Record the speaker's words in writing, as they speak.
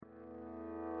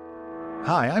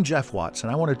Hi, I'm Jeff Watts,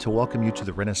 and I wanted to welcome you to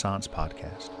the Renaissance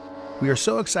Podcast. We are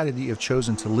so excited that you have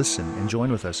chosen to listen and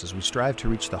join with us as we strive to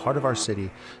reach the heart of our city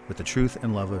with the truth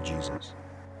and love of Jesus.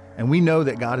 And we know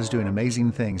that God is doing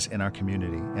amazing things in our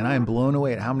community, and I am blown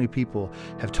away at how many people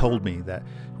have told me that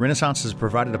Renaissance has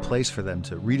provided a place for them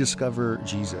to rediscover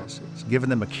Jesus. It's given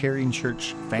them a caring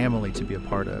church family to be a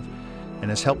part of,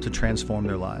 and has helped to transform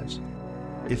their lives.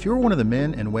 If you're one of the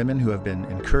men and women who have been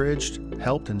encouraged,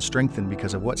 helped, and strengthened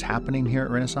because of what's happening here at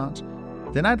Renaissance,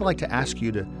 then I'd like to ask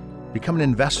you to become an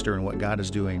investor in what God is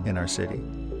doing in our city.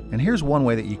 And here's one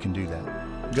way that you can do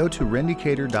that. Go to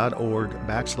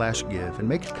rendecatur.org/give and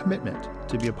make a commitment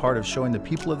to be a part of showing the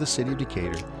people of the city of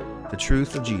Decatur the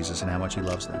truth of Jesus and how much he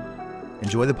loves them.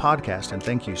 Enjoy the podcast, and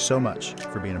thank you so much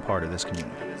for being a part of this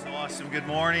community. It's awesome. Good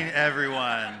morning,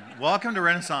 everyone. Welcome to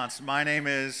Renaissance. My name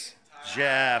is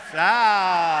Jeff.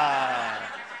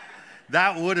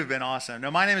 That would have been awesome.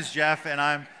 No, my name is Jeff, and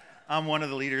I'm one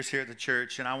of the leaders here at the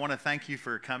church, and I want to thank you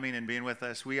for coming and being with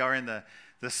us. We are in the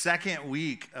second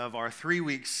week of our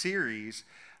 3-week series.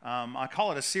 I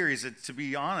call it a series. To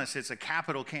be honest, it's a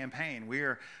capital campaign. We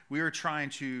are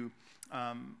trying to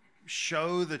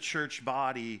show the church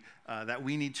body that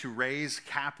we need to raise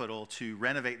capital to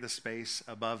renovate the space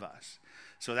above us.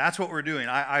 So that's what we're doing.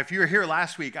 If you were here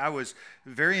last week, I was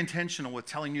very intentional with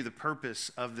telling you the purpose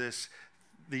of these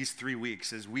 3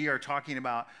 weeks, as we are talking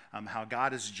about how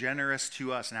God is generous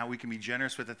to us and how we can be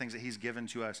generous with the things that he's given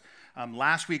to us.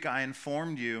 Last week, I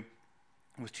informed you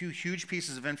with 2 huge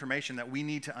pieces of information that we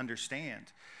need to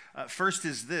understand. First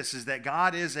is this, is that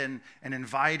God is an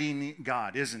inviting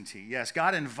God, isn't he? Yes,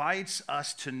 God invites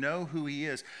us to know who he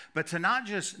is, but to not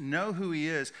just know who he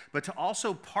is, but to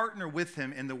also partner with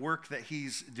him in the work that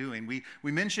he's doing. We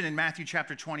mentioned in Matthew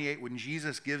chapter 28, when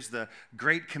Jesus gives the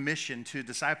Great Commission to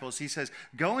disciples, he says,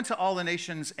 go into all the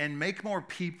nations and make more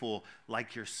people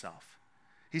like yourself.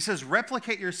 He says,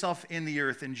 replicate yourself in the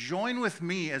earth and join with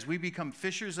me as we become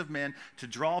fishers of men to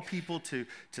draw people to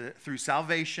through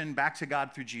salvation back to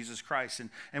God through Jesus Christ.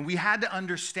 And we had to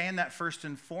understand that first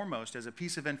and foremost as a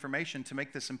piece of information to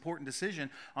make this important decision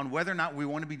on whether or not we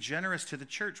want to be generous to the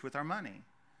church with our money.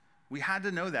 We had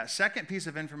to know that. Second piece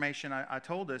of information I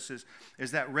told us is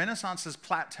that Renaissance has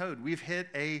plateaued. We've hit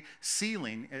a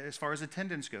ceiling as far as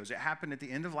attendance goes. It happened at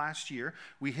the end of last year.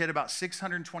 We hit about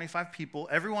 625 people.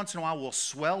 Every once in a while, we'll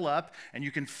swell up, and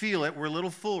you can feel it. We're a little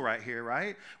full right here,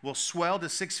 right? We'll swell to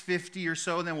 650 or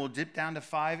so, then we'll dip down to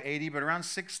 580, but around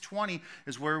 620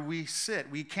 is where we sit.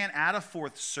 We can't add a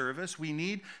fourth service. We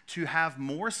need to have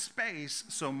more space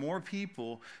so more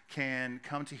people can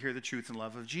come to hear the truth and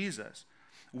love of Jesus.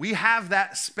 We have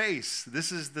that space. This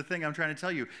is the thing I'm trying to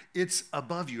tell you. It's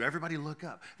above you. Everybody look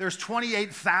up. There's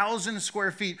 28,000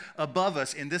 square feet above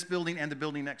us in this building and the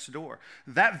building next door.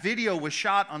 That video was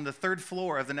shot on the 3rd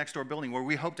floor of the next door building where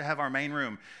we hope to have our main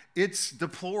room. It's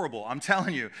deplorable. I'm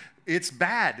telling you. It's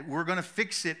bad. We're going to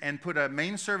fix it and put a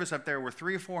main service up there where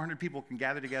 300 or 400 people can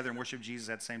gather together and worship Jesus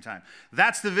at the same time.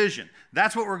 That's the vision.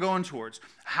 That's what we're going towards.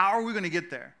 How are we going to get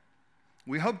there?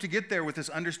 We hope to get there with this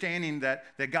understanding that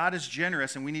God is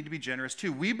generous and we need to be generous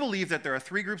too. We believe that there are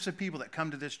 3 groups of people that come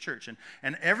to this church,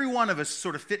 and every one of us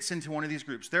sort of fits into one of these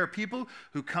groups. There are people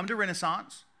who come to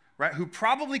Renaissance, right, who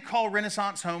probably call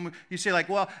Renaissance home. You say like,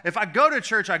 well, if I go to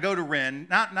church, I go to Ren.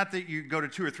 Not that you go to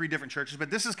 2 or 3 different churches, but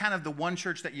this is kind of the one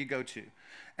church that you go to.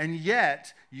 And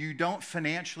yet, you don't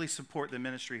financially support the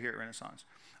ministry here at Renaissance.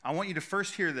 I want you to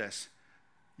first hear this.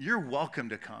 You're welcome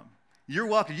to come. You're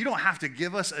welcome. You don't have to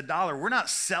give us $1. We're not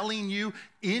selling you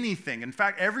anything. In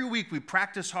fact, every week we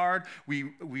practice hard.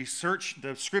 We search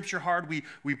the scripture hard.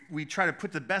 We try to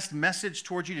put the best message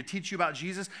towards you to teach you about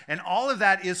Jesus. And all of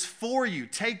that is for you.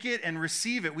 Take it and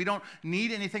receive it. We don't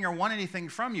need anything or want anything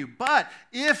from you. But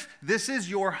if this is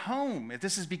your home, if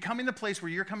this is becoming the place where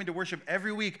you're coming to worship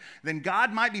every week, then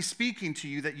God might be speaking to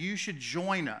you that you should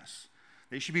join us.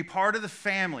 They should be part of the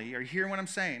family. Are you hearing what I'm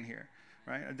saying here?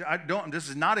 Right? This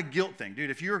is not a guilt thing. Dude,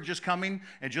 if you're just coming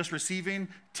and just receiving,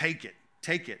 take it.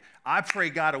 Take it. I pray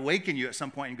God awaken you at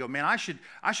some point and go, man, I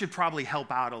should probably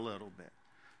help out a little bit.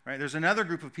 Right? There's another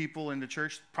group of people in the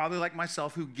church, probably like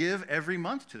myself, who give every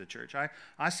month to the church.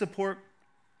 I support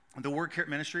the work here at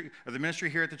ministry, or the ministry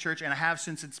here at the church, and I have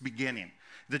since its beginning.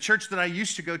 The church that I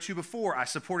used to go to before, I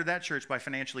supported that church by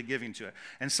financially giving to it.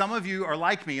 And some of you are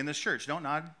like me in this church. Don't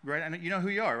nod, right? You know who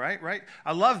you are, right?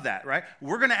 I love that, right?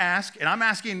 We're going to ask, and I'm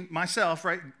asking myself,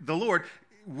 right, the Lord,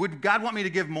 would God want me to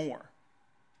give more?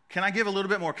 Can I give a little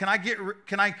bit more? Can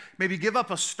I maybe give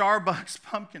up a Starbucks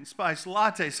pumpkin spice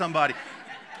latte, somebody?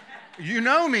 You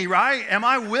know me, right? Am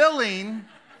I willing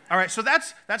All right, so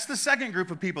that's the second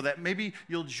group of people that maybe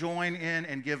you'll join in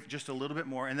and give just a little bit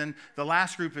more. And then the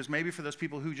last group is maybe for those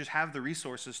people who just have the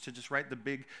resources to just write the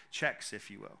big checks,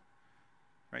 if you will.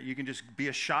 Right? You can just be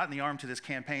a shot in the arm to this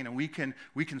campaign, and we can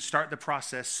start the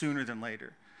process sooner than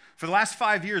later. For the last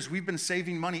 5 years, we've been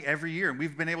saving money every year, and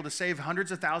we've been able to save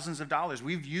hundreds of thousands of dollars.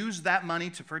 We've used that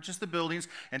money to purchase the buildings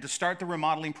and to start the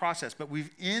remodeling process, but we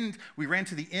ran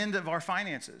to the end of our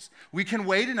finances. We can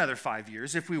wait another 5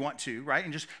 years if we want to, right,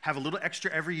 and just have a little extra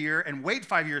every year and wait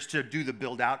 5 years to do the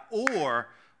build out, or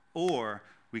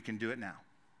we can do it now.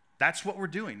 That's what we're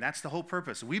doing. That's the whole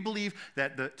purpose. We believe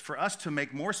that for us to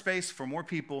make more space for more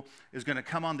people is going to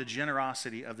come on the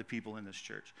generosity of the people in this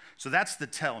church. So that's the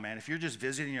tell, man. If you're just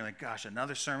visiting, you're like, gosh,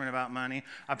 another sermon about money.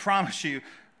 I promise you,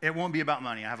 it won't be about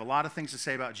money. I have a lot of things to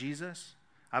say about Jesus.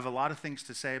 I have a lot of things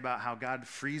to say about how God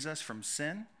frees us from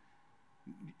sin.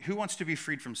 Who wants to be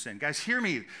freed from sin? Guys, hear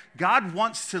me. God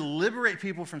wants to liberate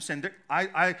people from sin.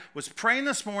 I was praying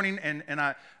this morning,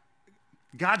 and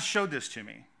God showed this to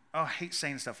me. Oh, I hate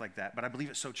saying stuff like that, but I believe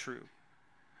it's so true.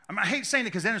 I hate saying it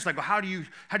because then it's like, well, how do you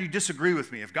disagree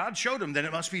with me? If God showed them, then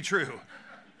it must be true.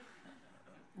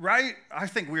 Right? I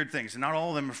think weird things, and not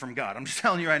all of them are from God. I'm just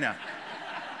telling you right now.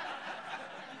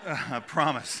 I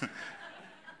promise.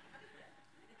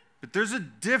 But there's a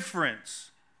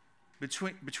difference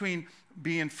between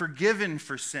being forgiven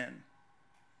for sin.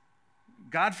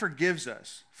 God forgives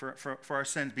us for our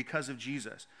sins because of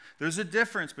Jesus. There's a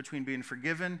difference between being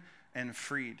forgiven and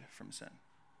freed from sin.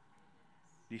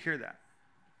 You hear that?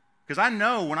 Because I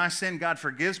know when I sin, God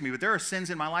forgives me, but there are sins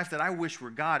in my life that I wish were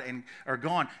gone,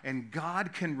 and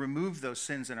God can remove those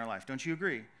sins in our life. Don't you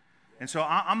agree? And so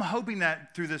I'm hoping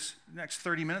that through this next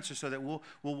 30 minutes or so that we'll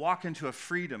walk into a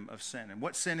freedom of sin. And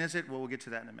what sin is it? Well, we'll get to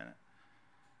that in a minute.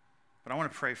 But I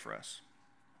want to pray for us.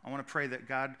 I want to pray that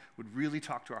God would really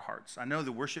talk to our hearts. I know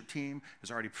the worship team has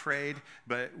already prayed,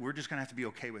 but we're just going to have to be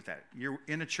okay with that. You're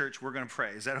in a church, we're going to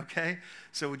pray. Is that okay?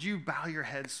 So would you bow your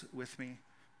heads with me?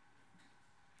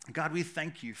 God, we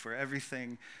thank you for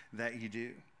everything that you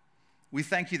do. We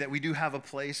thank you that we do have a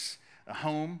place, a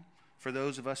home, for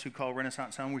those of us who call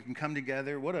Renaissance home. We can come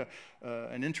together. What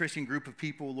an interesting group of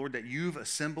people, Lord, that you've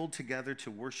assembled together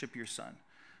to worship your Son.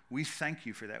 We thank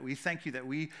you for that. We thank you that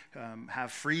we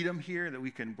have freedom here, that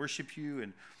we can worship you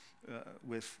and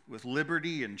with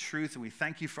liberty and truth, and we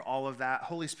thank you for all of that.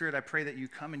 Holy Spirit, I pray that you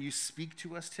come and you speak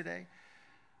to us today,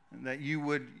 and that you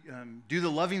would do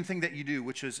the loving thing that you do,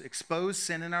 which is expose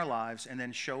sin in our lives and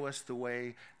then show us the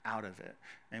way out of it.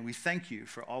 And we thank you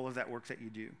for all of that work that you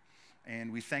do.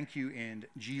 And we thank you in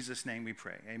Jesus' name we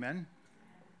pray. Amen?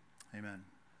 Amen.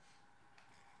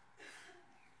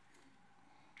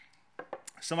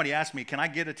 Somebody asked me, can I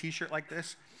get a t-shirt like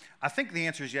this? I think the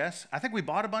answer is yes. I think we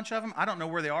bought a bunch of them. I don't know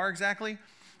where they are exactly.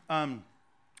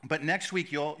 But next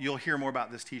week, you'll hear more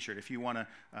about this t-shirt if you want to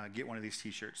get one of these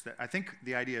t-shirts. I think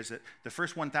the idea is that the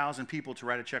first 1,000 people to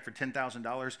write a check for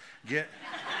 $10,000 get...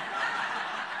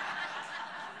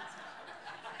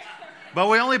 But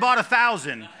we only bought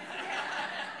 1,000.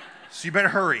 So you better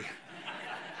hurry.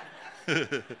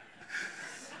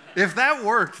 If that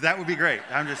worked, that would be great.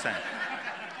 I'm just saying.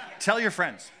 Tell your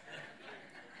friends.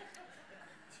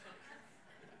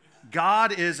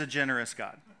 God is a generous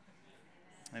God.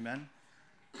 Amen?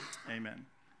 Amen.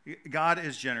 God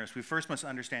is generous. We first must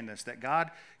understand this, that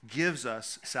God gives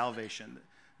us salvation.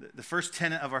 The first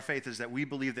tenet of our faith is that we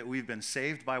believe that we've been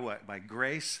saved by what? By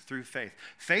grace through faith.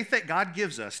 Faith that God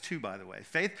gives us too, by the way.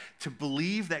 Faith to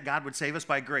believe that God would save us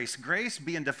by grace. Grace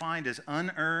being defined as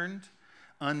unearned,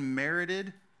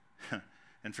 unmerited,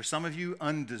 and for some of you,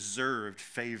 undeserved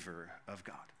favor of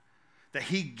God. That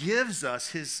he gives us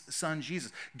his son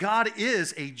Jesus. God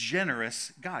is a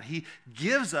generous God. He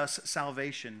gives us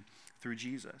salvation through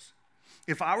Jesus.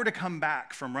 If I were to come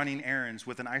back from running errands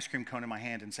with an ice cream cone in my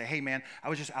hand and say, hey man, I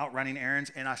was just out running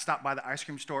errands and I stopped by the ice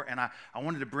cream store and I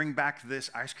wanted to bring back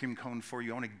this ice cream cone for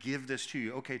you. I want to give this to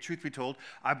you. Okay, truth be told,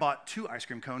 I bought 2 ice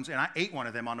cream cones and I ate one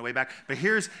of them on the way back. But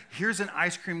here's an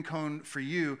ice cream cone for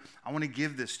you. I want to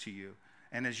give this to you.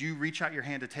 And as you reach out your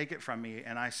hand to take it from me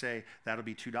and I say, that'll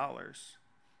be $2.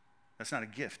 That's not a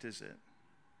gift, is it?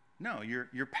 No,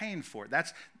 you're paying for it.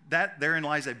 Therein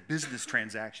lies a business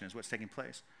transaction is what's taking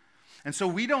place. And so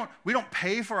we don't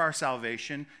pay for our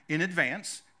salvation in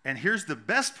advance. And here's the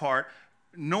best part,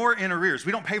 nor in arrears.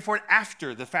 We don't pay for it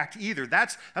after the fact either.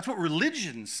 That's what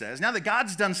religion says. Now that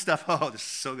God's done stuff, oh, this is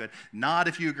so good. Nod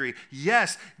if you agree.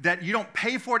 Yes, that you don't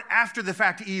pay for it after the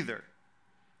fact either.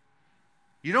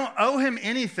 You don't owe him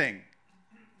anything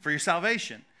for your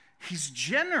salvation. He's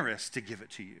generous to give it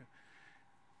to you.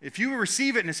 If you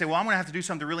receive it and say, well, I'm going to have to do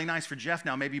something really nice for Jeff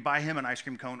now, maybe buy him an ice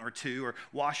cream cone or two, or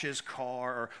wash his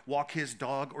car, or walk his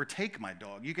dog, or take my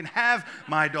dog. You can have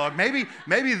my dog. Maybe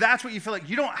that's what you feel like.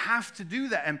 You don't have to do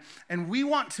that. And we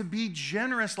want to be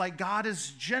generous like God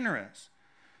is generous.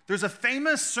 There's a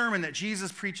famous sermon that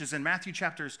Jesus preaches in Matthew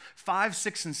chapters 5,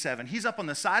 6, and 7. He's up on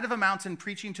the side of a mountain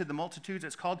preaching to the multitudes.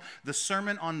 It's called the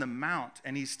Sermon on the Mount.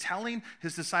 And he's telling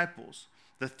his disciples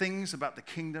the things about the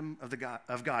kingdom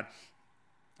of God.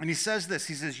 And he says this.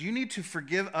 He says, you need to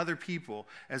forgive other people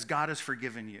as God has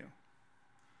forgiven you.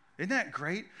 Isn't that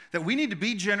great? That we need to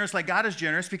be generous like God is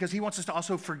generous because he wants us to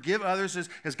also forgive others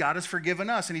as God has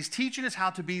forgiven us. And he's teaching us how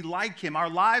to be like him. Our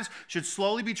lives should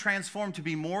slowly be transformed to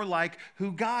be more like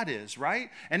who God is,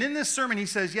 right? And in this sermon, he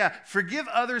says, yeah, forgive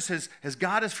others as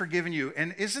God has forgiven you.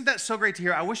 And isn't that so great to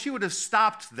hear? I wish he would have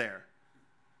stopped there.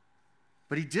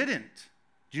 But he didn't.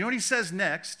 Do you know what he says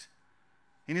next?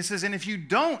 And he says, and if you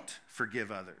don't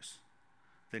forgive others,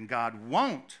 then God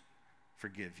won't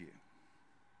forgive you.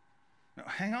 Now,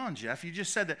 hang on, Jeff. You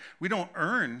just said that we don't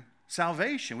earn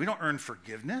salvation. We don't earn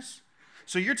forgiveness.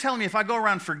 So you're telling me if I go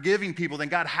around forgiving people, then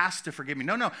God has to forgive me.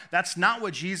 No, that's not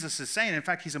what Jesus is saying. In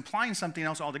fact, he's implying something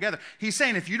else altogether. He's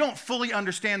saying if you don't fully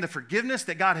understand the forgiveness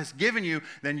that God has given you,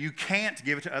 then you can't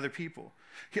give it to other people.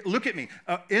 Look at me.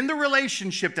 In the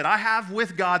relationship that I have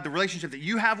with God, the relationship that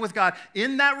you have with God,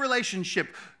 in that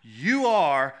relationship, you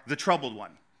are the troubled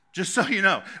one. Just so you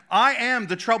know, I am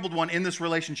the troubled one in this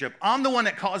relationship. I'm the one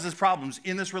that causes problems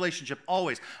in this relationship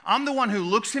always. I'm the one who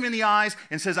looks him in the eyes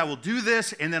and says, I will do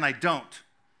this, and then I don't.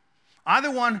 I'm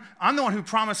the one who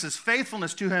promises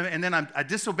faithfulness to him, and then I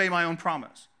disobey my own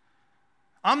promise.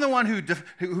 I'm the one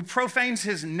who profanes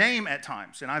his name at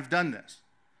times, and I've done this.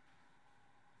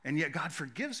 And yet God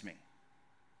forgives me.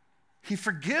 He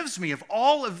forgives me of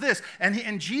all of this.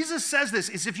 And Jesus says this,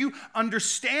 is if you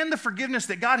understand the forgiveness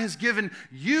that God has given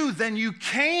you, then you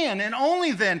can, and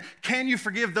only then can you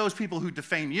forgive those people who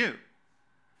defame you.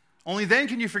 Only then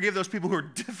can you forgive those people who are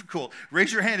difficult.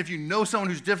 Raise your hand if you know someone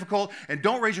who's difficult, and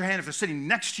don't raise your hand if they're sitting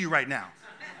next to you right now.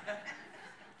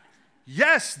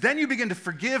 Yes, then you begin to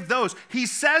forgive those. He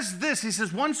says this, he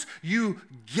says, once you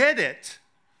get it,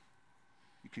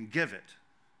 you can give it.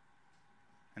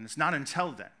 And it's not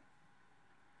until then.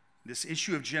 This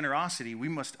issue of generosity, we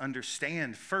must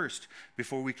understand first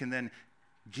before we can then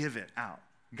give it out.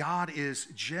 God is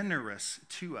generous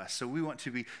to us, so we want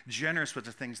to be generous with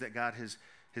the things that God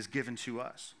has given to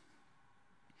us.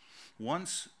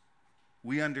 Once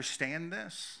we understand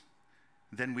this,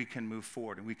 then we can move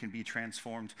forward and we can be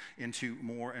transformed into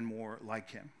more and more like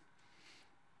him.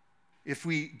 If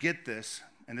we get this,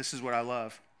 and this is what I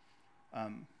love,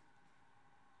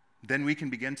 then we can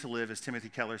begin to live, as Timothy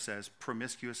Keller says,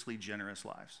 promiscuously generous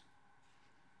lives.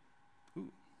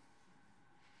 Ooh.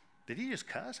 Did he just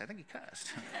cuss? I think he cussed.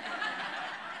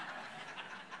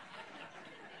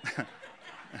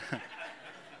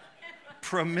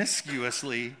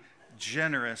 Promiscuously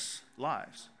generous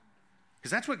lives. Because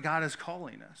that's what God is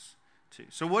calling us to.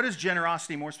 So what is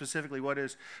generosity more specifically? What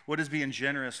does being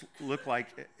generous look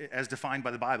like as defined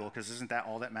by the Bible? Because isn't that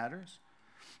all that matters?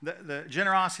 The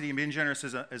generosity and being generous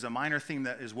is a minor theme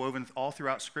that is woven all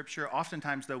throughout Scripture.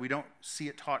 Oftentimes, though, we don't see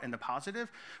it taught in the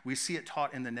positive. We see it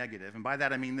taught in the negative. And by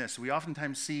that, I mean this. We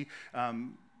oftentimes see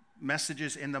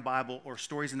messages in the Bible or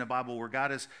stories in the Bible where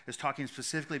God is talking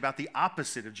specifically about the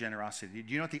opposite of generosity.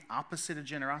 Do you know what the opposite of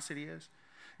generosity is?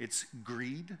 It's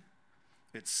greed.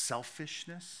 It's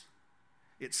selfishness.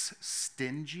 It's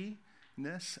stingy.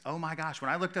 Oh my gosh,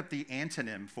 when I looked up the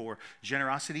antonym for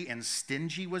generosity and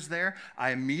stingy was there,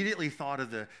 I immediately thought of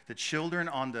the children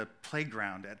on the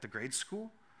playground at the grade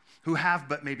school who have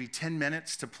but maybe 10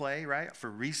 minutes to play, right, for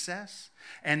recess.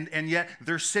 And yet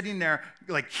they're sitting there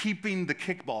like keeping the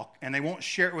kickball and they won't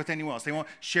share it with anyone else. They won't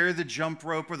share the jump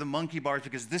rope or the monkey bars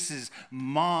because this is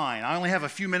mine. I only have a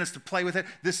few minutes to play with it.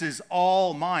 This is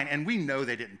all mine. And we know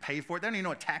they didn't pay for it. They don't even know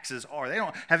what taxes are. They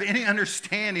don't have any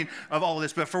understanding of all of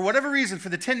this. But for whatever reason, for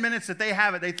the 10 minutes that they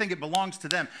have it, they think it belongs to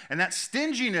them. And that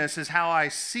stinginess is how I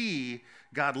see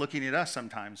God looking at us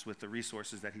sometimes with the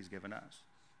resources that he's given us.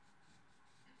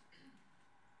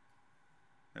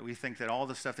 That we think that all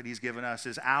the stuff that he's given us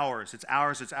is ours. It's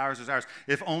ours, it's ours, it's ours.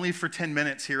 If only for 10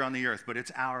 minutes here on the earth, but it's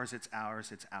ours, it's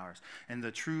ours, it's ours. And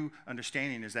the true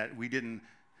understanding is that we didn't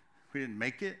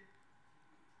make it.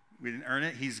 We didn't earn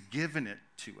it. He's given it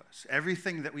to us.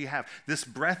 Everything that we have, this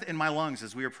breath in my lungs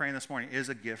as we were praying this morning is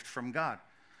a gift from God.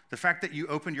 The fact that you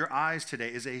opened your eyes today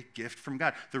is a gift from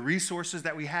God. The resources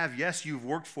that we have, yes, you've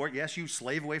worked for it. Yes, you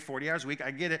slave away 40 hours a week.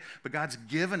 I get it. But God's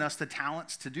given us the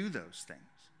talents to do those things.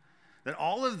 That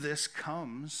all of this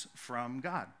comes from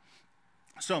God.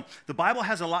 So the Bible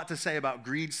has a lot to say about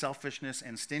greed, selfishness,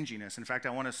 and stinginess. In fact,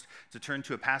 I want us to turn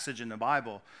to a passage in the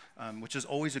Bible, which is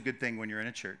always a good thing when you're in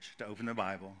a church, to open the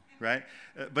Bible, right?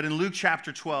 But in Luke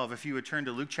chapter 12, if you would turn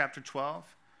to Luke chapter 12,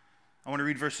 I want to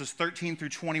read verses 13 through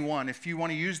 21. If you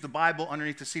want to use the Bible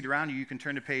underneath the seat around you, you can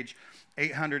turn to page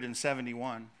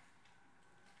 871.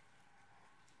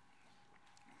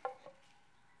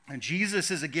 And Jesus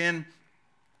is again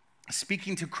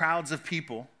speaking to crowds of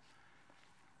people.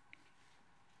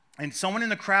 And someone in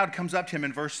the crowd comes up to him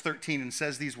in verse 13 and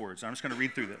says these words. I'm just going to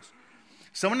read through this.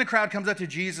 Someone in the crowd comes up to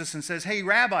Jesus and says, "Hey,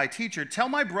 Rabbi, teacher, tell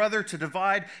my brother to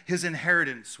divide his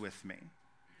inheritance with me."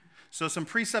 So some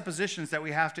presuppositions that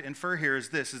we have to infer here is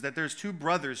this, is that there's two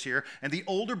brothers here, and the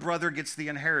older brother gets the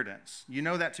inheritance. You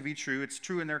know that to be true. It's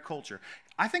true in their culture.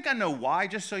 I think I know why,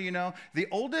 just so you know. The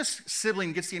oldest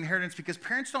sibling gets the inheritance because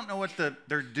parents don't know what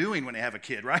they're doing when they have a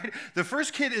kid, right? The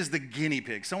first kid is the guinea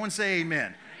pig. Someone say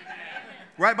amen.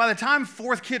 Right? By the time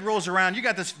fourth kid rolls around, you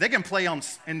got this, they can play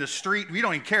in the street. We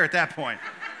don't even care at that point.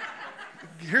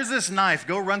 Here's this knife,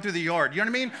 go run through the yard. You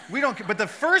know what I mean? We don't, but the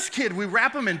first kid, we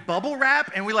wrap them in bubble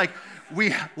wrap and we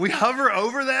hover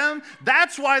over them.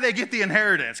 That's why they get the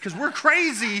inheritance, because we're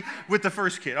crazy with the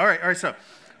first kid. All right, so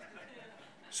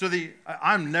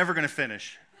I'm never going to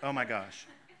finish. Oh my gosh.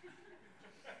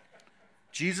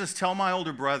 Jesus, tell my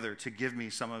older brother to give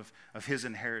me some of his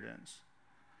inheritance.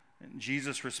 And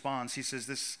Jesus responds, he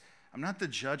says, I'm not the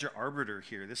judge or arbiter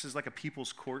here. This is like a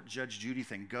people's court, Judge Judy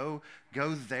thing. Go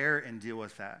there and deal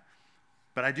with that.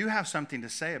 But I do have something to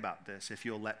say about this, if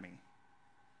you'll let me.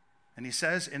 And he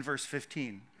says in verse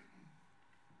 15,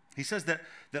 he says that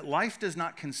life does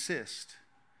not consist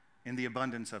in the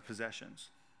abundance of possessions.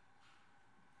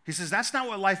 He says that's not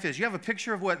what life is. You have a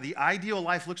picture of what the ideal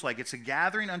life looks like. It's a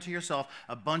gathering unto yourself,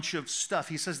 a bunch of stuff.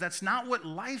 He says that's not what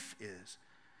life is.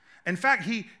 In fact,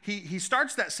 he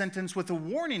starts that sentence with a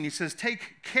warning. He says,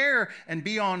 take care and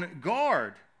be on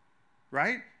guard,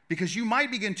 right? Because you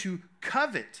might begin to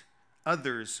covet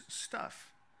others' stuff.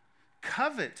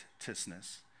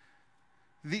 Covetousness.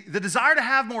 The desire to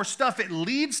have more stuff, it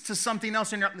leads to something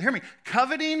else in your life. Hear me.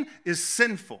 Coveting is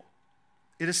sinful.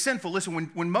 It is sinful. Listen,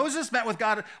 when Moses met with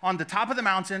God on the top of the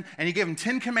mountain and he gave him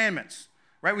 10 commandments,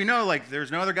 right? We know, like,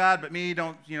 there's no other God but me.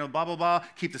 Don't, blah, blah, blah.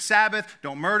 Keep the Sabbath.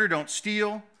 Don't murder. Don't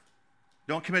steal.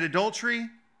 Don't commit adultery. And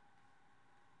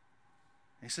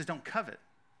he says, don't covet.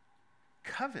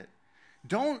 Covet.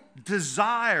 Don't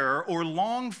desire or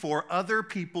long for other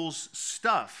people's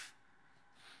stuff.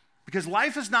 Because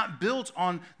life is not built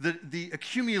on the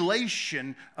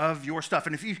accumulation of your stuff.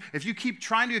 And if you keep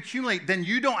trying to accumulate, then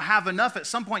you don't have enough. At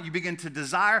some point, you begin to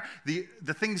desire the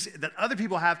things that other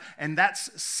people have, and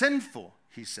that's sinful,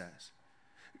 he says.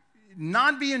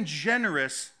 Not being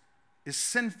generous is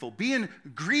sinful. Being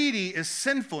greedy is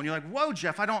sinful. And you're like, whoa,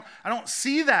 Jeff, I don't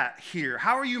see that here.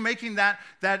 How are you making that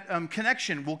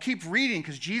connection? We'll keep reading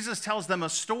because Jesus tells them a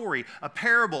story, a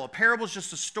parable. A parable is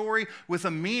just a story with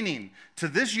a meaning to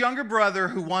this younger brother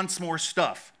who wants more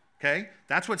stuff, okay?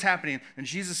 That's what's happening. And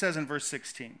Jesus says in verse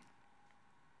 16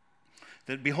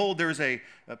 that, behold, there's a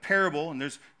parable, and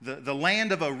there's the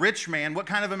land of a rich man. What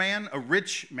kind of a man? A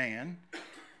rich man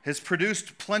has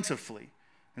produced plentifully.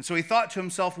 And so he thought to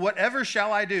himself, whatever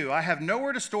shall I do? I have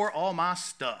nowhere to store all my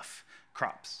stuff,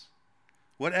 crops.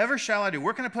 Whatever shall I do?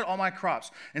 Where can I put all my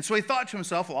crops? And so he thought to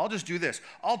himself, well, I'll just do this.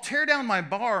 I'll tear down my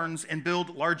barns and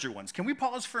build larger ones. Can we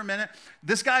pause for a minute?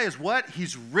 This guy is what?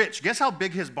 He's rich. Guess how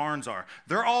big his barns are?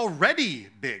 They're already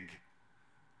big.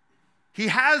 He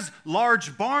has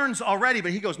large barns already,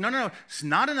 but he goes, no, it's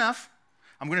not enough.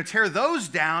 I'm going to tear those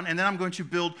down, and then I'm going to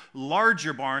build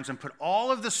larger barns and put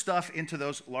all of the stuff into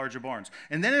those larger barns.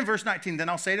 And then in verse 19, then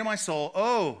I'll say to my soul,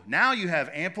 oh, now you have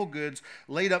ample goods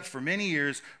laid up for many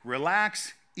years.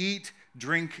 Relax, eat,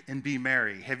 drink, and be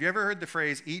merry. Have you ever heard the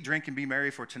phrase, eat, drink, and be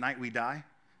merry, for tonight we die?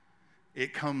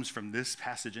 It comes from this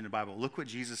passage in the Bible. Look what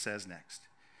Jesus says next.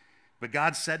 But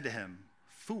God said to him,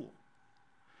 fool,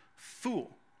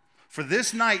 for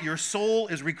this night your soul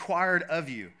is required of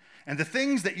you. And the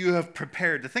things that you have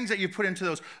prepared, the things that you put into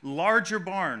those larger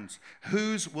barns,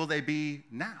 whose will they be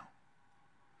now?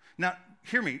 Now,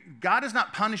 hear me. God is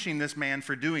not punishing this man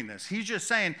for doing this. He's just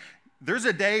saying, there's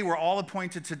a day we're all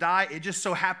appointed to die. It just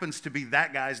so happens to be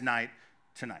that guy's night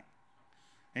tonight.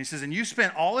 And he says, and you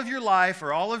spent all of your life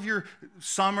or all of your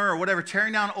summer or whatever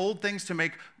tearing down old things to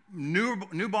make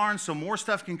new barns so more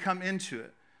stuff can come into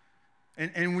it.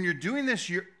 And when you're doing this,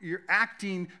 you're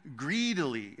acting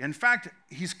greedily. In fact,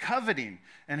 he's coveting.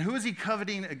 And who is he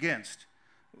coveting against?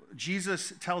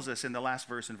 Jesus tells us in the last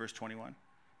verse, in verse 21.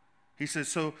 He says,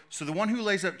 so the one who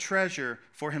lays up treasure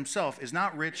for himself is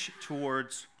not rich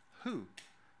towards who?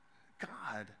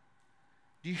 God.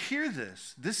 Do you hear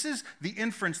this? This is the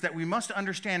inference that we must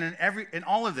understand in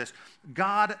all of this.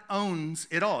 God owns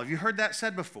it all. Have you heard that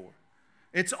said before?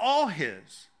 It's all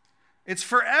his. It's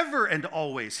forever and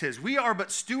always his. We are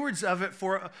but stewards of it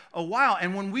for a while.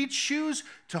 And when we choose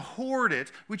to hoard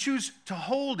it, we choose to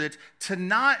hold it, to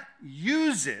not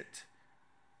use it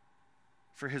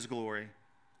for his glory,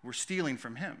 we're stealing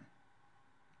from him.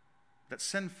 That's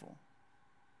sinful.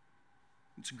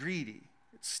 It's greedy.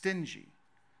 It's stingy.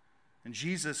 And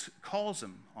Jesus calls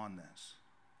him on this.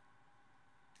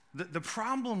 The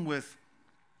problem with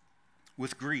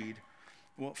greed,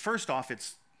 well, first off,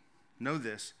 know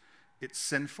this, it's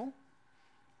sinful.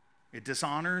 It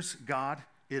dishonors God.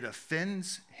 It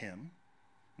offends him.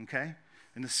 Okay?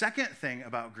 And the second thing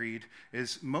about greed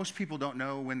is most people don't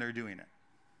know when they're doing it.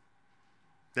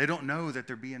 They don't know that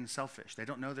they're being selfish. They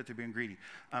don't know that they're being greedy.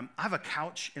 I have a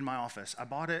couch in my office. I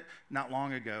bought it not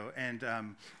long ago, and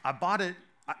I bought it.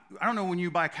 I don't know, when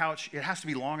you buy a couch, it has to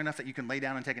be long enough that you can lay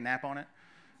down and take a nap on it,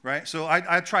 right? So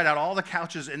I tried out all the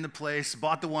couches in the place,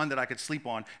 bought the one that I could sleep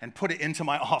on, and put it into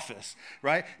my office,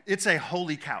 right? It's a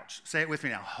holy couch. Say it with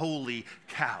me now, holy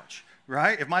couch,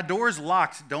 right? If my door's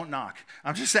locked, don't knock.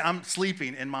 I'm just saying, I'm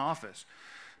sleeping in my office.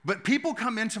 But people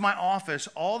come into my office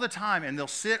all the time, and they'll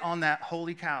sit on that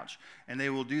holy couch, and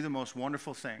they will do the most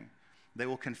wonderful thing. They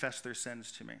will confess their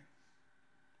sins to me.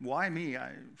 Why me?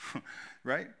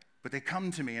 Right? But they come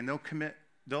to me, and they'll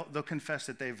confess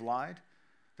that they've lied,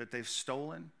 that they've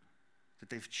stolen,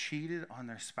 that they've cheated on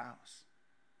their spouse.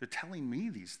 They're telling me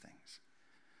these things.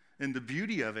 And the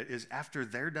beauty of it is after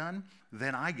they're done,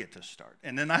 then I get to start.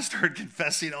 And then I start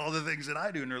confessing all the things that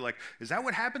I do. And they're like, is that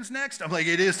what happens next? I'm like,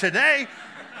 it is today.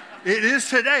 It is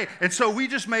today. And so we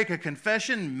just make a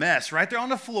confession mess right there on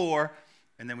the floor,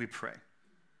 and then we pray. And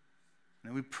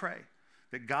then we pray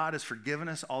that God has forgiven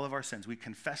us all of our sins. We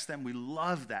confess them. We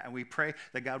love that. And we pray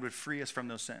that God would free us from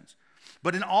those sins.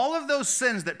 But in all of those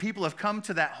sins that people have come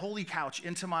to that holy couch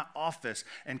into my office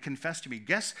and confessed to me,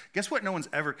 guess what no one's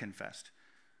ever confessed?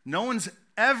 No one's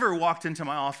ever walked into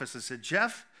my office and said,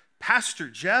 Jeff, Pastor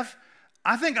Jeff,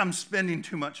 I think I'm spending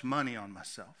too much money on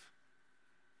myself.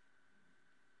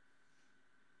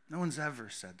 No one's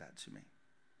ever said that to me.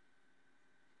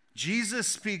 Jesus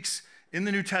speaks in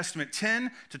the New Testament 10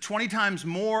 to 20 times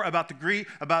more about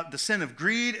the sin of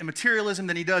greed and materialism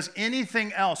than he does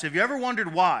anything else. Have you ever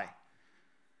wondered why?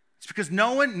 It's because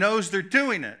no one knows they're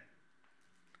doing it.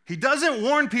 He doesn't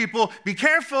warn people, be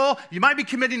careful, you might be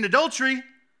committing adultery.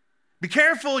 Be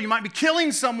careful, you might be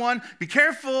killing someone. Be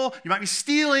careful, you might be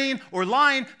stealing or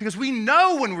lying, because we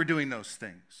know when we're doing those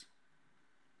things.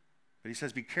 But he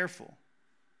says, be careful.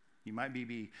 You might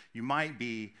be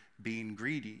being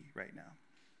greedy right now.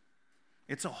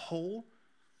 It's a hole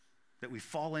that we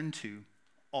fall into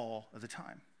all of the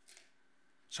time.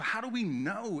 So how do we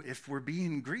know if we're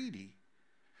being greedy?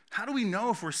 How do we know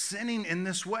if we're sinning in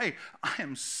this way? I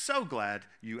am so glad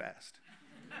you asked.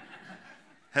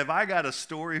 Have I got a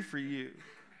story for you?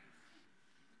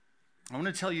 I want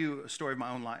to tell you a story of my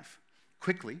own life,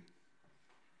 quickly.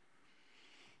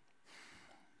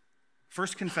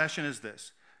 First confession is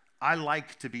this. I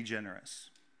like to be generous.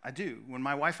 I do. When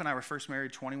my wife and I were first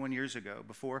married 21 years ago,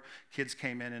 before kids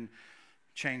came in and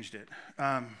changed it,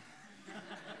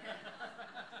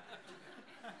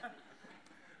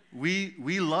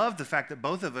 we loved the fact that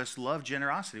both of us loved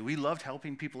generosity. We loved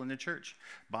helping people in the church,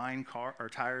 buying car or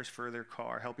tires for their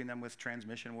car, helping them with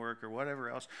transmission work or whatever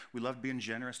else. We loved being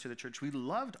generous to the church. We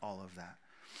loved all of that.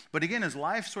 But again, as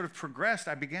life sort of progressed,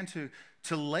 I began to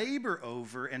labor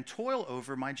over and toil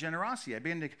over my generosity. I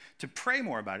began to pray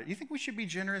more about it. Do you think we should be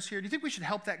generous here? Do you think we should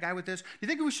help that guy with this? Do you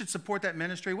think we should support that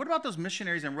ministry? What about those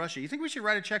missionaries in Russia? You think we should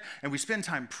write a check? And we spend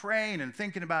time praying and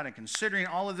thinking about and considering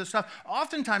all of this stuff,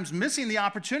 oftentimes missing the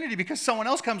opportunity because someone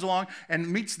else comes along and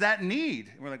meets that need.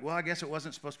 And we're like, well, I guess it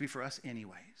wasn't supposed to be for us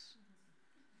anyways.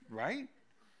 Right?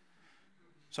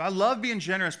 So I love being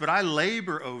generous, but I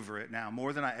labor over it now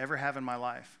more than I ever have in my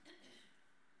life.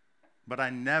 But I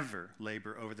never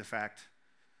labor over the fact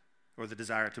or the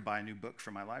desire to buy a new book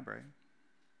for my library.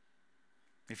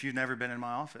 If you've never been in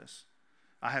my office,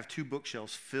 I have 2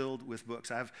 bookshelves filled with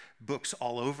books. I have books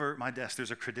all over my desk.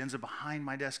 There's a credenza behind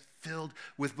my desk filled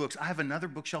with books. I have another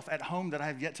bookshelf at home that I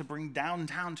have yet to bring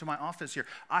downtown to my office here.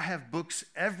 I have books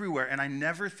everywhere, and I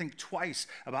never think twice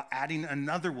about adding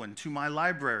another one to my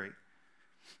library.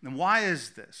 And why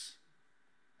is this?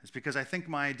 It's because I think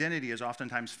my identity is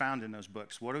oftentimes found in those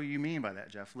books. What do you mean by that,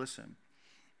 Jeff? Listen,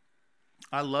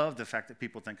 I love the fact that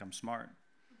people think I'm smart.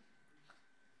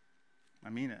 I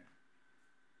mean it.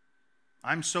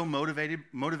 I'm so motivated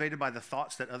by the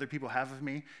thoughts that other people have of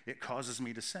me, it causes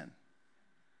me to sin.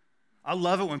 I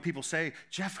love it when people say,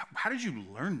 Jeff, how did you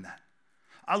learn that?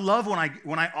 I love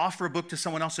when I offer a book to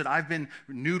someone else that I've been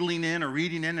noodling in or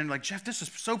reading in and like, Jeff, this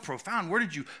is so profound. Where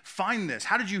did you find this?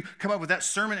 How did you come up with that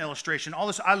sermon illustration? All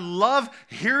this. I love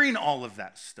hearing all of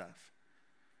that stuff.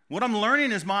 What I'm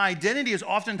learning is my identity is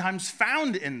oftentimes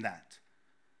found in that.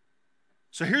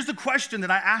 So here's the question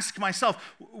that I ask myself.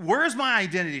 Where is my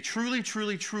identity truly,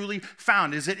 truly, truly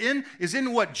found? Is it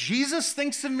in what Jesus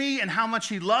thinks of me and how much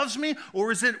he loves me,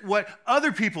 or is it what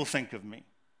other people think of me?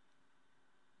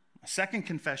 My second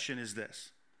confession is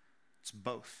this. It's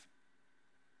both.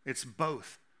 It's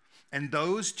both. And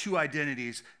those two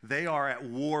identities, they are at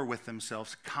war with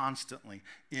themselves constantly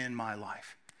in my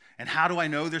life. And how do I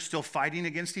know they're still fighting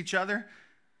against each other?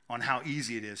 On how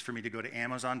easy it is for me to go to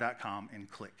Amazon.com and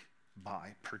click buy,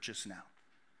 purchase now.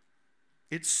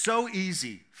 It's so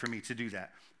easy for me to do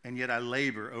that. And yet I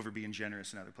labor over being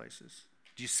generous in other places.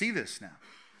 Do you see this now?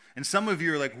 And some of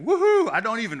you are like, woohoo, I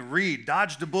don't even read.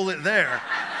 Dodged a bullet there.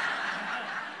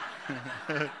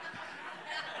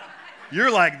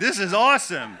 You're like, this is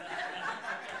awesome.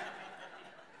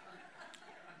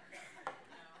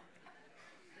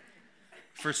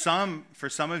 For some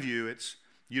of you, it's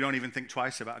you don't even think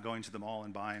twice about going to the mall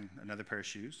and buying another pair of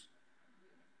shoes,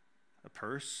 a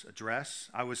purse, a dress.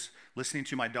 I was listening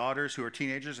to my daughters who are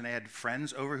teenagers, and they had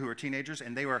friends over who are teenagers,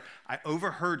 and I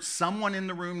overheard someone in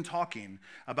the room talking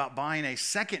about buying a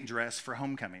second dress for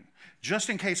homecoming, just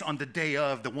in case on the day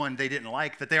of the one they didn't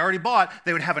like that they already bought,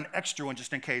 they would have an extra one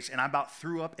just in case, and I about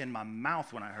threw up in my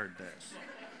mouth when I heard this.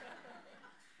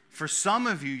 For some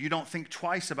of you, you don't think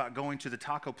twice about going to the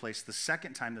taco place the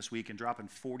second time this week and dropping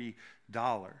 $40.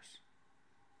 I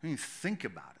mean, think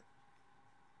about it.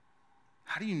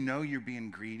 How do you know you're being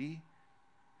greedy?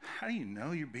 How do you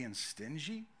know you're being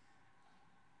stingy?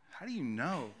 How do you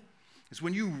know? It's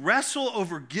when you wrestle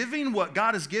over giving what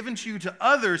God has given to you to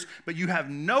others, but you have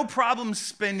no problem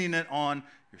spending it on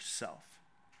yourself.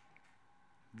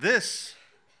 This,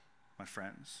 my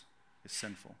friends, is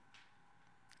sinful.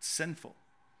 It's sinful.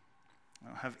 I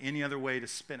don't have any other way to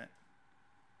spin it.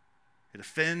 It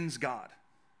offends God.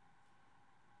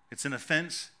 It's an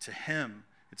offense to him.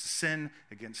 It's a sin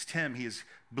against him. He is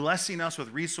blessing us with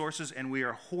resources, and we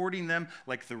are hoarding them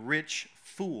like the rich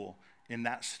fool in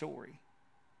that story.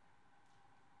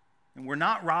 And we're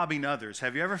not robbing others.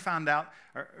 Have you ever found out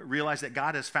or realized that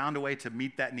God has found a way to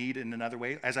meet that need in another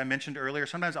way? As I mentioned earlier,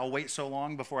 sometimes I'll wait so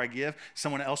long before I give.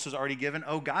 Someone else has already given.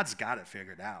 Oh, God's got it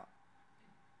figured out.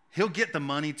 He'll get the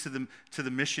money to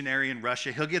the missionary in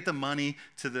Russia. He'll get the money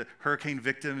to the hurricane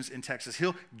victims in Texas.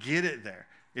 He'll get it there.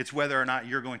 It's whether or not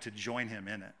you're going to join him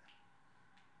in it.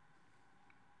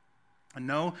 I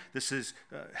know this is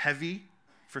heavy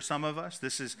for some of us.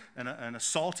 This is an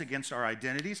assault against our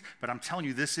identities, but I'm telling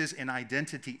you, this is an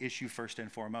identity issue first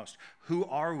and foremost. Who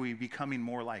are we becoming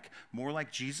more like? More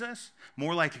like Jesus?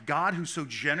 More like God who's so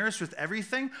generous with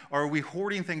everything? Or are we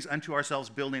hoarding things unto ourselves,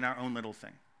 building our own little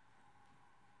thing?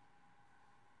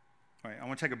 All right, I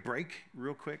want to take a break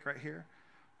real quick right here.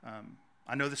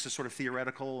 I know this is sort of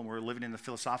theoretical and we're living in the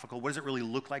philosophical. What does it really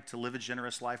look like to live a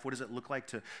generous life? What does it look like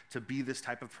to be this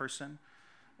type of person?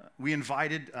 We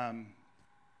invited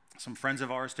some friends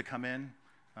of ours to come in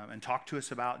and talk to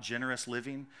us about generous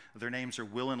living. Their names are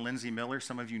Will and Lindsay Miller.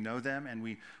 Some of you know them, and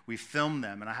we filmed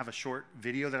them. And I have a short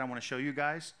video that I want to show you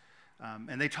guys.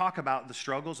 And they talk about the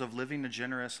struggles of living a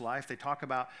generous life. They talk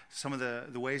about some of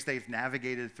the ways they've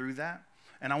navigated through that.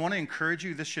 And I want to encourage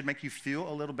you, this should make you feel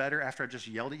a little better after I just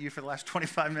yelled at you for the last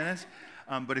 25 minutes.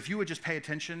 But if you would just pay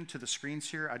attention to the screens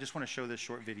here, I just want to show this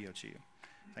short video to you.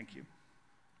 Thank you.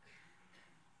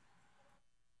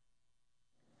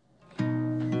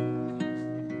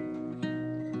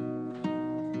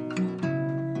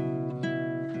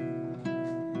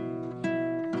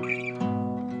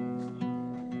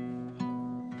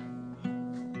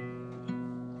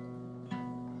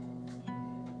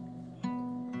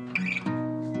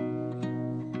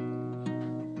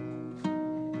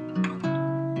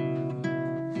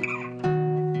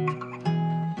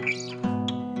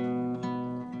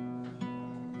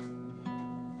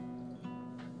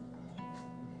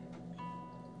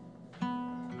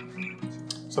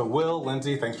 So Will,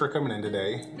 Lindsay, thanks for coming in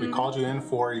today. We called you in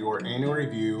for your annual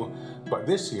review, but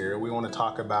this year we want to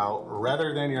talk about,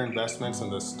 rather than your investments in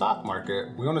the stock market,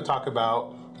 we want to talk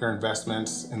about your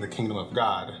investments in the kingdom of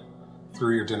God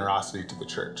through your generosity to the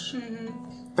church.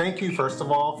 Mm-hmm. Thank you, first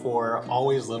of all, for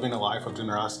always living a life of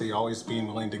generosity, always being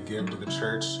willing to give to the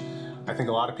church. I think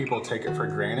a lot of people take it for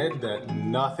granted that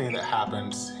nothing that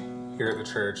happens here at the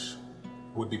church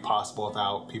would be possible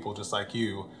without people just like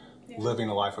you living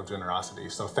a life of generosity.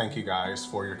 So thank you guys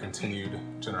for your continued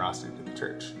generosity to the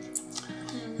church.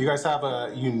 You guys have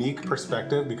a unique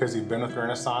perspective because you've been with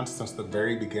Renaissance since the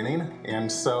very beginning.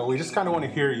 And so we just kind of want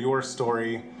to hear your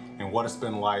story and what it's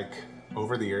been like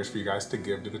over the years for you guys to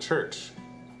give to the church.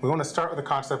 We want to start with the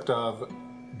concept of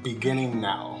beginning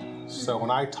now. So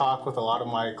when I talk with a lot of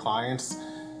my clients,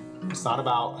 it's not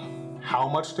about how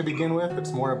much to begin with,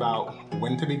 it's more about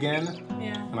when to begin.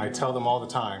 Yeah. And I tell them all the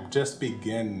time, just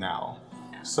begin now.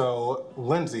 So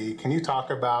Lindsay, can you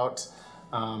talk about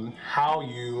how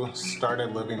you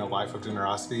started living a life of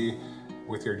generosity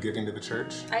with your giving to the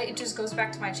church? It just goes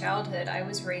back to my childhood. I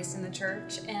was raised in the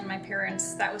church, and my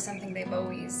parents, that was something they've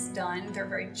always done. They're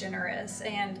very generous.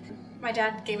 And my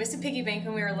dad gave us a piggy bank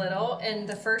when we were little, and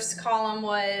the first column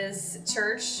was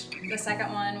church, the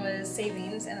second one was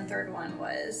savings, and the third one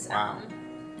was, Wow.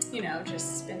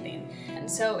 Just spending. And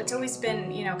so it's always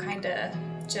been, kind of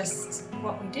just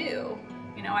what we do.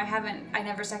 I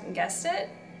never second guessed it.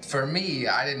 For me,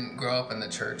 I didn't grow up in the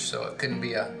church, so it couldn't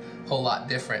be a whole lot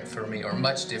different for me, or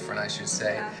much different, I should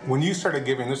say. Yeah. When you started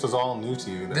giving, this was all new to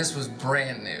you then? This was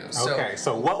brand new. Okay,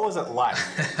 so what was it like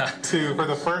to, for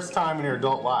the first time in your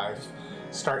adult life,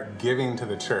 start giving to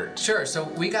the church? Sure, so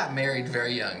we got married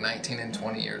very young, 19 and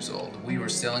 20 years old. We were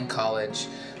still in college.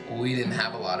 We didn't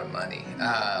have a lot of money.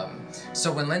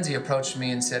 So when Lindsay approached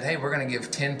me and said, hey, we're gonna give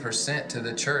 10% to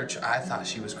the church, I thought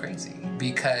she was crazy,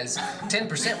 because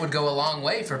 10% would go a long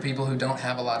way for people who don't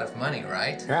have a lot of money,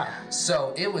 right? Yeah.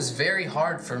 So it was very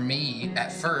hard for me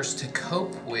at first to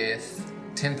cope with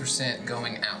 10%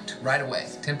 going out right away.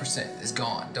 10% is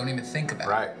gone. Don't even think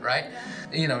about it, right?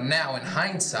 Now in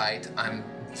hindsight, I'm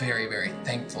very, very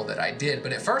thankful that I did.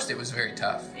 But at first it was very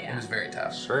tough. Yeah. It was very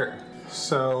tough. Sure.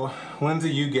 So,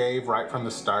 Lindsay, you gave right from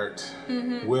the start.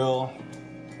 Will,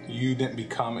 you didn't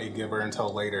become a giver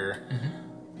until later.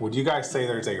 Would you guys say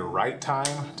there's a right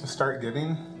time to start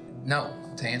giving? No,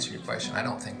 to answer your question, I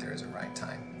don't think there is a right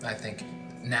time. I think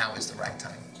now is the right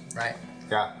time, right?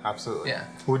 Yeah, absolutely. Yeah.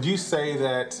 Would you say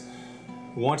that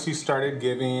once you started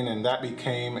giving and that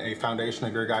became a foundation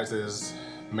of your guys'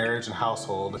 marriage and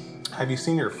household, have you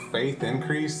seen your faith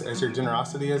increase as your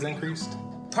generosity has increased?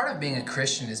 Part of being a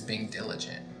Christian is being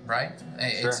diligent, right?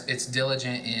 Sure. It's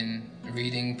diligent in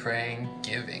reading, praying,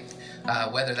 giving,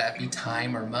 whether that be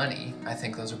time or money. I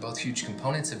think those are both huge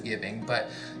components of giving, but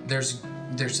there's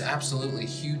absolutely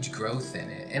huge growth in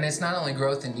it. And it's not only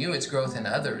growth in you, it's growth in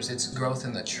others. It's growth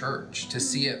in the church. To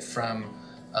see it from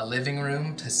a living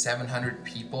room to 700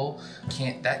 people,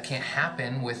 that can't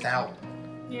happen without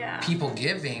people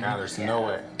giving. Yeah, there's no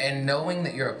way. And knowing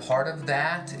that you're a part of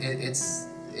that,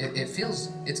 it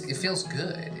feels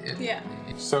good.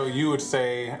 So you would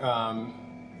say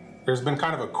there's been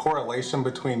kind of a correlation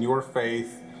between your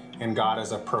faith and God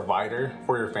as a provider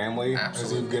for your family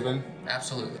as you've given?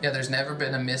 Absolutely. Yeah, there's never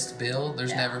been a missed bill.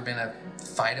 There's never been a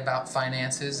fight about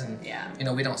finances, and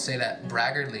we don't say that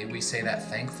braggartly. We say that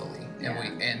thankfully,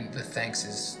 and the thanks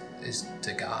is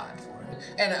to God for it.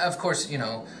 And of course,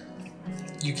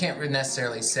 you can't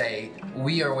necessarily say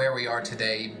we are where we are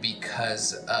today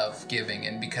because of giving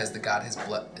and because God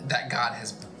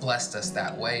has blessed us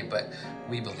that way, but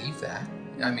we believe that.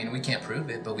 I mean, we can't prove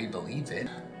it, but we believe it.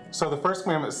 So the first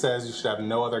commandment says you should have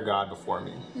no other God before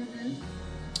me.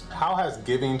 How has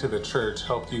giving to the church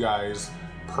helped you guys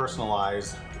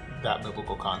personalize that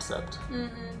biblical concept?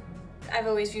 I've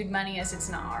always viewed money as it's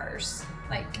not ours.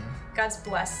 Like, God's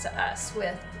blessed us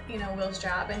with, Will's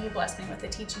job, and he blessed me with a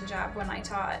teaching job when I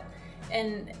taught.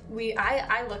 And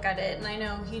I look at it, and I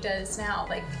know he does now,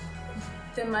 like,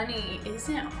 the money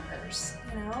isn't ours,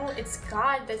 It's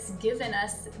God that's given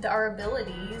us our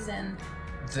abilities, and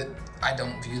I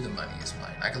don't view the money as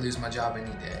mine. I could lose my job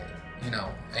any day,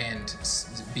 and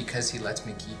because he lets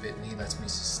me keep it and he lets me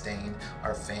sustain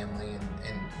our family,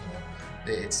 and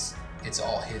it's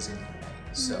all his anyway.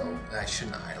 So I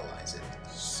shouldn't idolize it.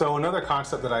 So another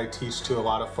concept that I teach to a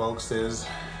lot of folks is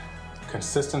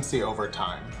consistency over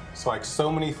time. So like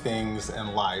so many things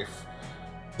in life,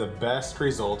 the best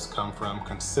results come from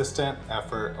consistent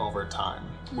effort over time.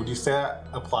 Would you say that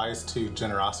applies to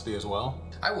generosity as well?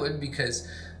 I would, because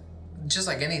just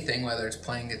like anything, whether it's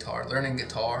playing guitar, learning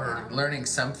guitar, or learning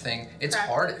something, it's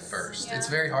hard at first. It's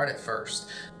very hard at first.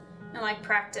 And like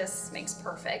practice makes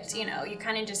perfect. You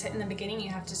kind of just hit in the beginning, you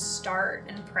have to start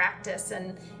and practice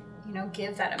and,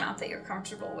 give that amount that you're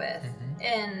comfortable with.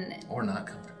 Or not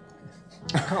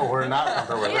comfortable. Or not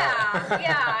comfortable with that.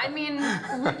 Yeah. I mean,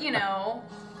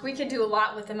 we could do a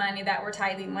lot with the money that we're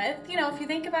tithing with. If you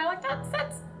think about it, like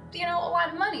that's a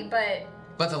lot of money,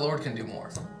 but the Lord can do more.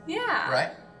 Yeah.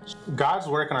 Right? God's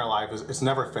work in our life it's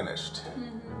never finished.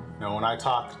 When I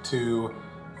talk to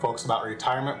folks about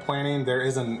retirement planning, there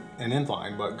isn't an end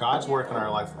line, but God's work in our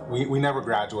life, we never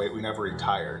graduate, we never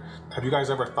retire. Have you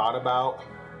guys ever thought about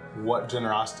what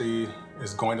generosity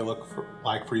is going to look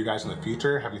like for you guys in the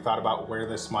future? Have you thought about where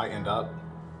this might end up?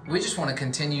 We just want to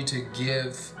continue to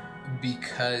give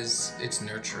because it's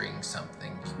nurturing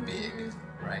something big,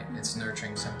 right? It's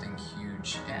nurturing something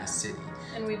huge in the city.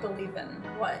 And we believe in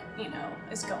what,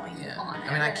 is going on.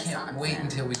 I mean, I can't wait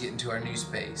until we get into our new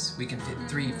space. We can fit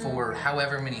 3, 4,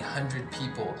 however many 100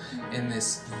 people in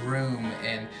this room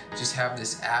and just have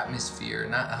this atmosphere,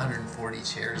 not 140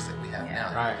 chairs that we have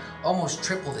now. Right. Almost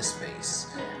triple the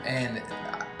space. And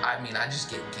I mean, I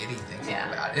just get giddy thinking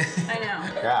about it. I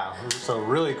know. Yeah, so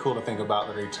really cool to think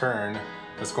about the return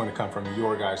that's going to come from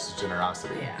your guys'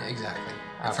 generosity. Yeah, exactly.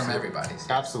 Absolutely. From everybody's.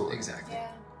 Absolutely. Exactly.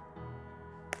 Yeah.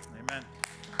 Amen.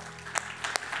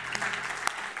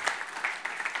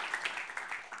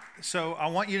 So I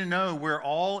want you to know we're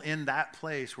all in that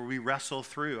place where we wrestle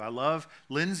through. I love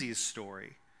Lindsay's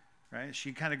story, right?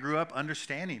 She kind of grew up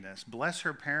understanding this. Bless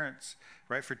her parents,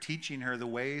 right, for teaching her the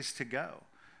ways to go.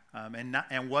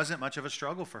 And wasn't much of a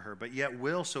struggle for her. But yet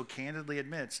Will so candidly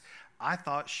admits, I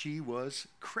thought she was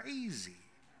crazy.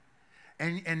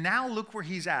 And now look where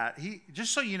he's at.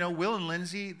 Just so you know, Will and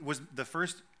Lindsay was the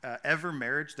first ever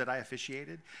marriage that I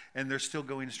officiated, and they're still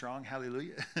going strong.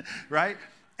 Hallelujah, right?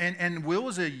 And Will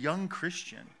was a young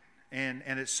Christian, and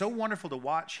it's so wonderful to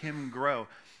watch him grow.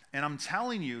 And I'm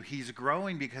telling you, he's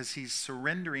growing because he's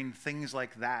surrendering things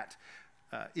like that,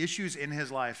 issues in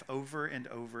his life over and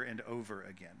over and over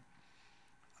again.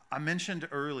 I mentioned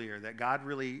earlier that God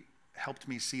really helped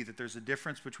me see that there's a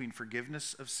difference between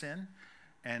forgiveness of sin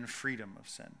and freedom of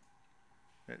sin.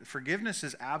 Forgiveness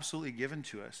is absolutely given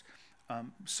to us.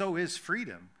 So is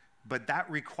freedom, but that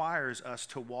requires us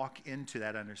to walk into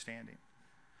that understanding.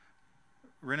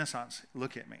 Renaissance,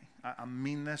 look at me. I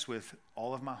mean this with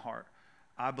all of my heart.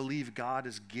 I believe God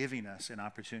is giving us an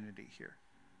opportunity here.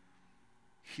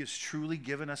 He has truly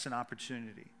given us an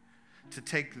opportunity to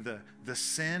take the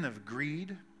sin of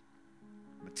greed,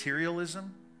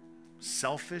 materialism,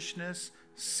 selfishness,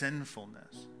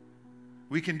 sinfulness.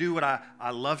 We can do what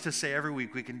I love to say every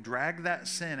week. We can drag that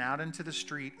sin out into the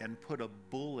street and put a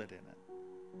bullet in it.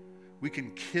 We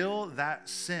can kill that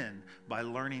sin by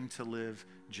learning to live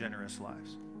generous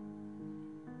lives.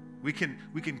 We can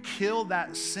kill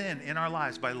that sin in our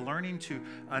lives by learning to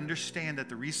understand that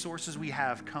the resources we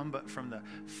have come but from the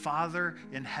Father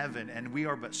in heaven, and we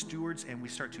are but stewards, and we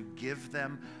start to give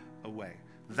them away.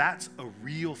 That's a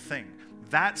real thing.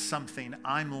 That's something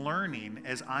I'm learning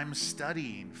as I'm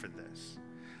studying for this.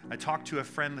 I talked to a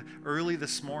friend early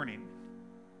this morning.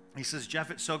 He says,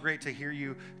 Jeff, it's so great to hear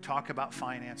you talk about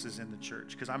finances in the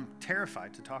church because I'm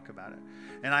terrified to talk about it.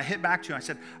 And I hit back to him. I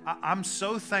said, I'm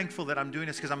so thankful that I'm doing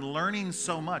this because I'm learning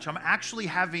so much. I'm actually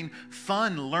having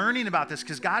fun learning about this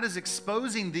because God is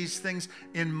exposing these things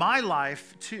in my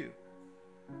life too.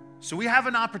 So we have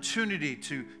an opportunity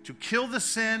to kill the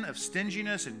sin of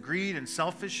stinginess and greed and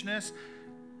selfishness,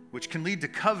 which can lead to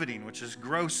coveting, which is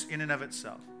gross in and of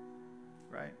itself,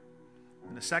 right?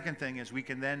 And the second thing is we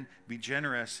can then be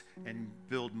generous and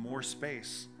build more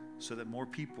space so that more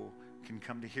people can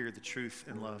come to hear the truth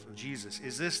and love of Jesus.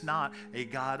 Is this not a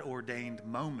God-ordained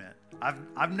moment?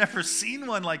 I've never seen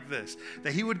one like this,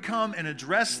 that he would come and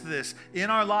address this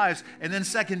in our lives and then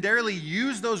secondarily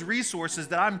use those resources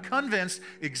that I'm convinced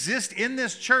exist in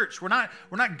this church. We're not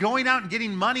going out and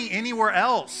getting money anywhere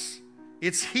else.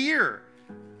 It's here.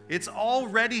 It's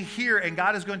already here, and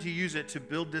God is going to use it to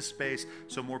build this space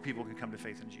so more people can come to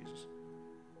faith in Jesus.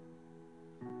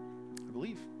 I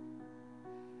believe.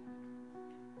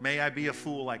 May I be a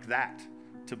fool like that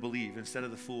to believe instead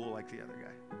of the fool like the other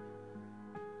guy.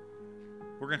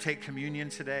 We're going to take communion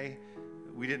today.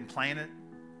 We didn't plan it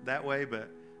that way, but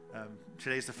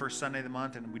today's the first Sunday of the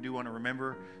month, and we do want to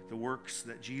remember the works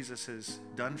that Jesus has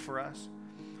done for us.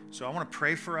 So I want to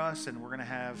pray for us, and we're going to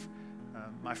have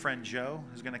my friend Joe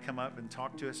is going to come up and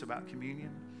talk to us about communion.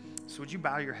 So would you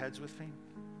bow your heads with me?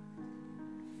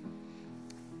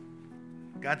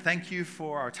 God, thank you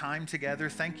for our time together.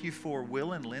 Thank you for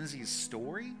Will and Lindsay's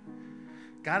story.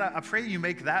 God, I pray you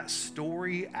make that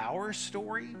story our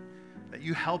story, that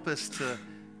you help us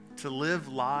to live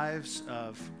lives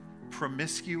of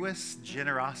promiscuous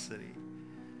generosity.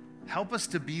 Help us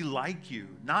to be like you,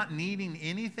 not needing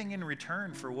anything in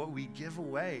return for what we give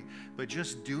away, but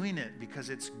just doing it because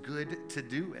it's good to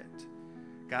do it.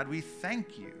 God, we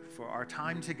thank you for our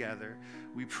time together.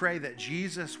 We pray that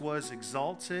Jesus was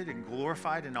exalted and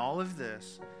glorified in all of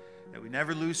this, that we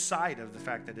never lose sight of the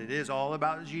fact that it is all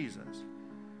about Jesus.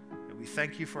 And we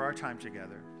thank you for our time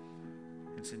together.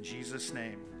 It's in Jesus'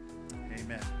 name,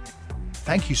 amen.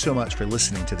 Thank you so much for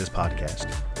listening to this podcast.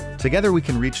 Together we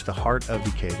can reach the heart of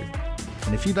Decatur.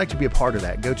 And if you'd like to be a part of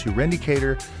that, go to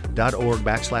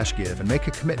rendecatur.org/give and make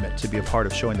a commitment to be a part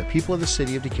of showing the people of the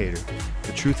city of Decatur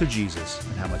the truth of Jesus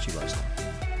and how much he loves them.